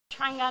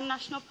Trang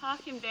National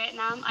Park in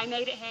Vietnam. I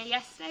made it here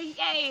yesterday.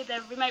 Yay!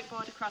 The remote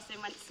border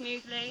crossing went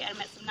smoothly and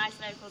met some nice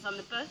locals on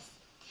the bus.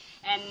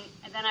 And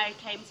then I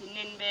came to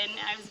Ninh Binh.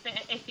 I was a bit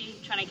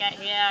iffy trying to get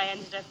here. I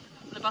ended up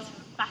on the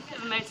back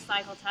of a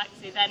motorcycle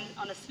taxi, then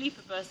on a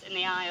sleeper bus in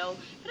the aisle.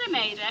 But I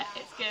made it.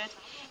 It's good.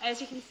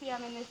 As you can see,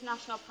 I'm in this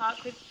national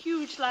park with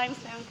huge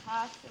limestone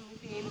Karst, and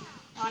we've been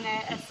on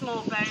a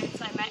small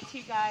boat. I met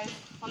two guys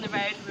on the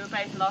road. We were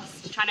both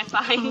lost, trying to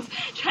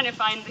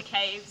find the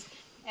caves.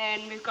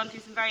 And we've gone through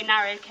some very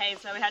narrow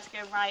caves where we had to go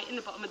right in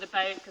the bottom of the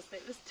boat because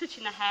it was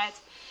touching the head.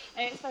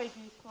 It's very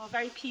beautiful,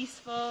 very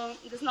peaceful.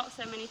 There's not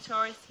so many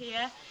tourists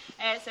here.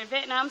 So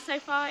Vietnam so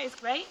far is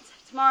great.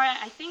 Tomorrow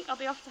I think I'll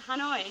be off to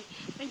Hanoi.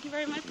 Thank you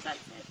very much. That's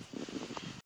it.